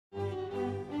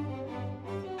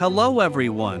Hello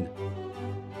everyone.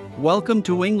 Welcome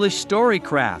to English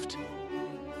StoryCraft.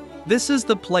 This is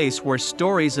the place where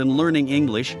stories and learning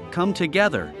English come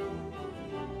together.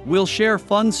 We'll share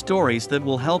fun stories that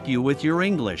will help you with your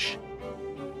English.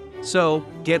 So,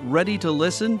 get ready to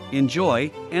listen,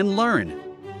 enjoy, and learn.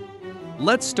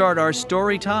 Let's start our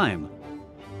story time.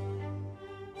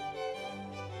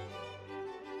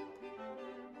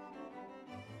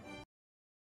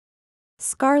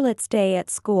 Scarlett's day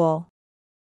at school.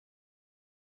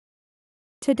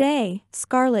 Today,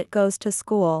 Scarlett goes to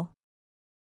school.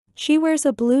 She wears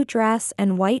a blue dress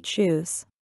and white shoes.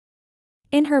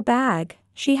 In her bag,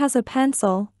 she has a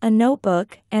pencil, a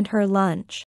notebook, and her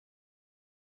lunch.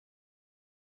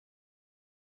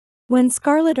 When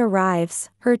Scarlett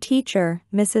arrives, her teacher,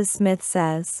 Mrs. Smith,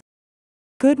 says,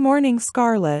 "Good morning,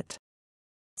 Scarlett."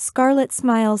 Scarlett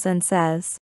smiles and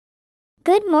says,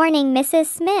 "Good morning, Mrs.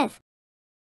 Smith."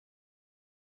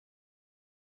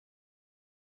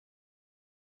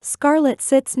 Scarlett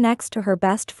sits next to her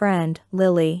best friend,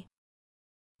 Lily.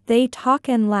 They talk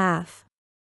and laugh.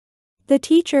 The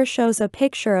teacher shows a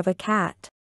picture of a cat.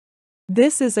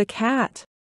 "This is a cat."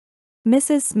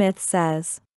 Mrs. Smith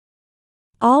says.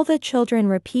 All the children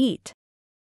repeat,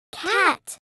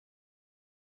 "Cat."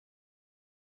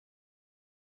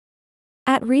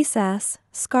 At recess,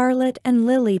 Scarlett and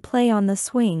Lily play on the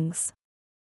swings.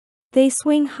 They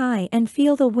swing high and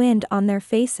feel the wind on their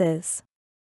faces.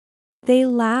 They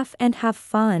laugh and have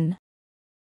fun.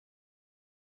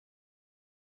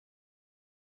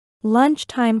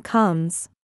 Lunchtime comes.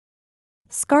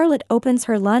 Scarlett opens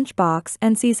her lunchbox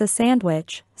and sees a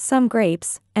sandwich, some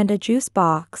grapes, and a juice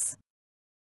box.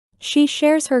 She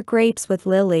shares her grapes with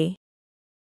Lily.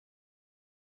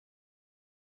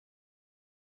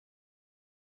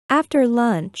 After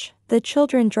lunch, the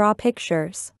children draw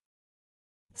pictures.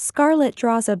 Scarlett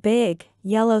draws a big,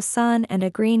 yellow sun and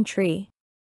a green tree.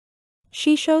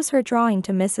 She shows her drawing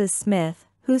to Mrs. Smith,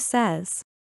 who says,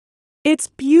 "It's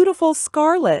beautiful,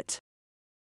 Scarlett."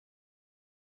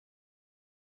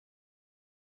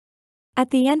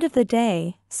 At the end of the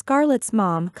day, Scarlett's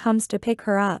mom comes to pick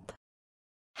her up.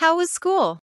 "How was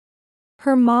school?"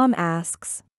 Her mom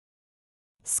asks.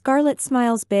 Scarlett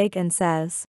smiles big and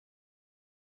says,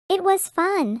 "It was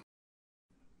fun."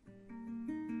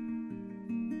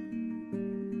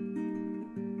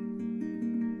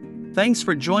 Thanks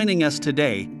for joining us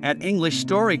today at English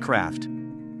StoryCraft.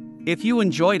 If you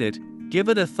enjoyed it, give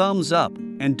it a thumbs up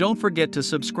and don't forget to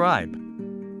subscribe.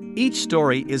 Each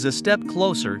story is a step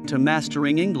closer to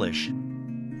mastering English.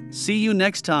 See you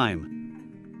next time.